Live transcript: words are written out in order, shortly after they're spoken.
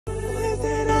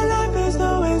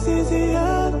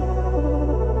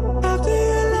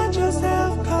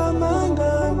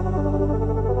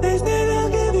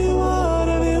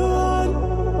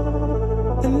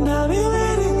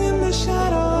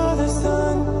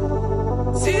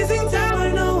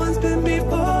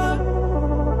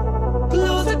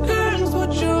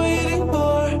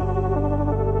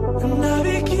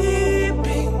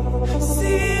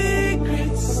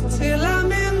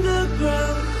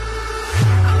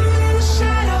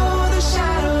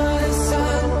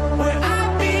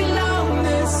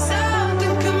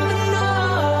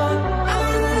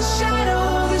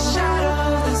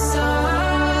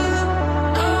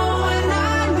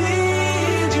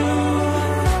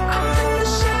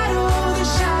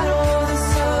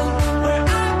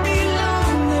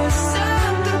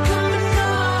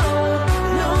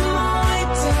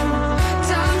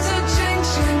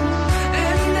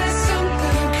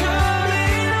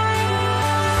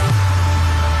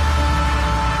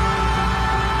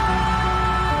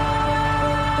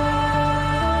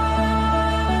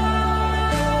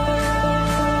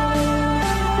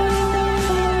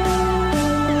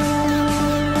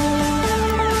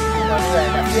bienvenidos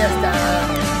a la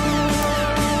fiesta.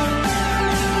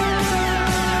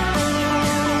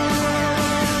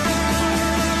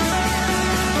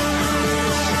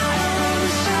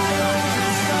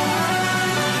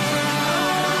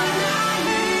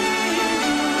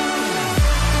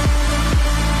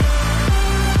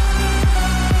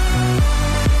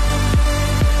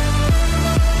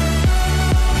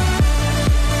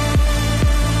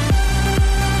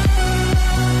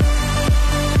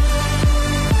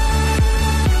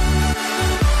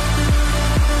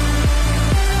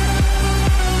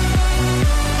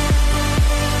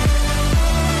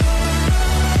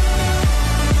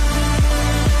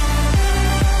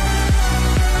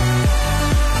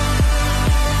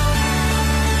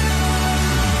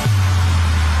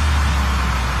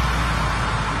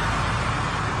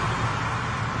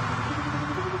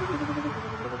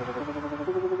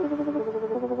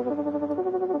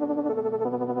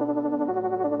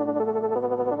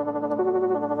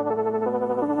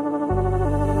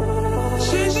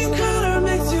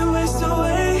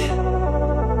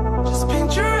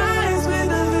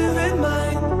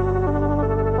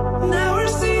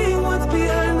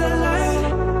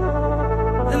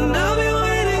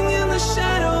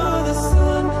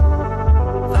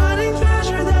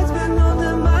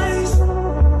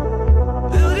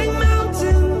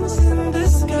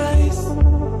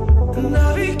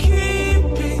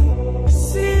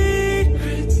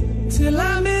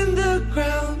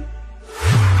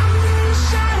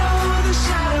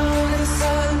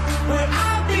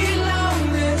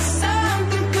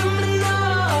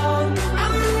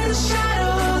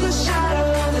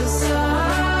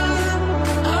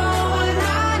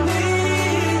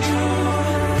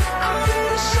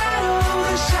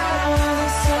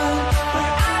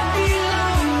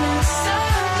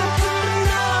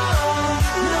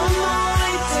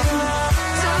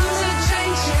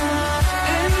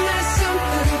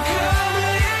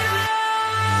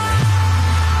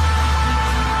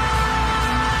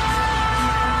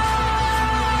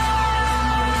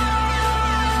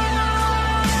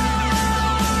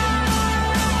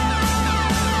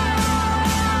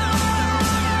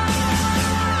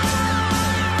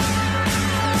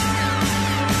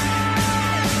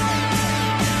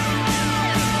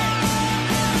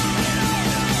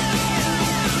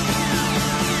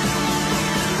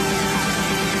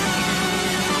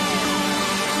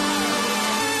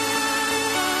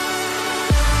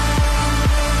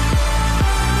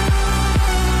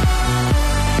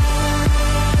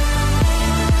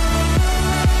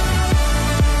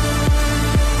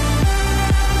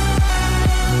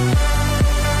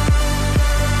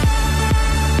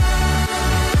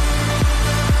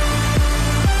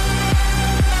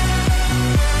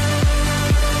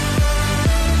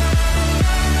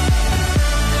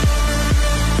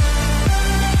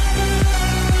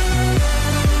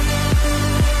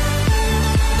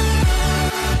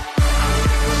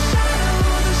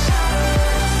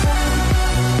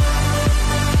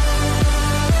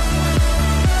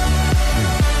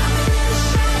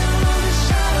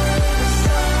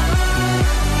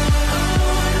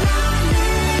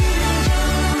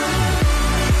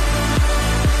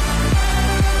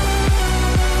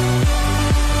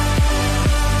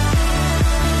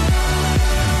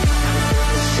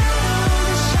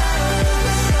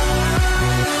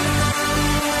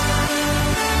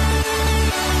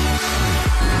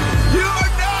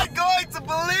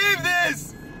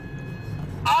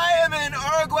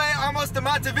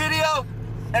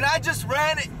 And I just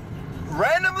ran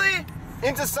randomly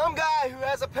into some guy who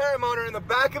has a paramotor in the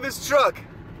back of his truck.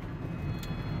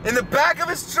 In the back of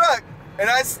his truck, and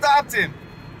I stopped him.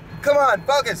 Come on,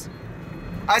 focus.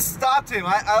 I stopped him.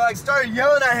 I like started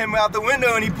yelling at him out the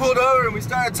window, and he pulled over, and we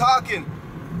started talking.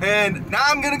 And now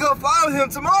I'm gonna go fly with him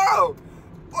tomorrow.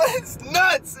 But it's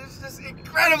nuts. It's just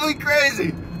incredibly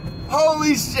crazy.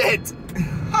 Holy shit.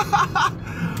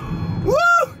 Woo!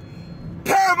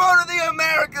 Paramotor the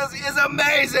Americas is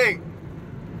amazing.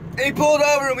 And he pulled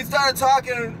over and we started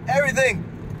talking and everything.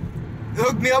 He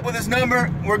hooked me up with his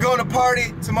number. We're going to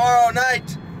party tomorrow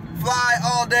night. Fly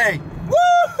all day.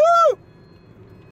 Woo-hoo!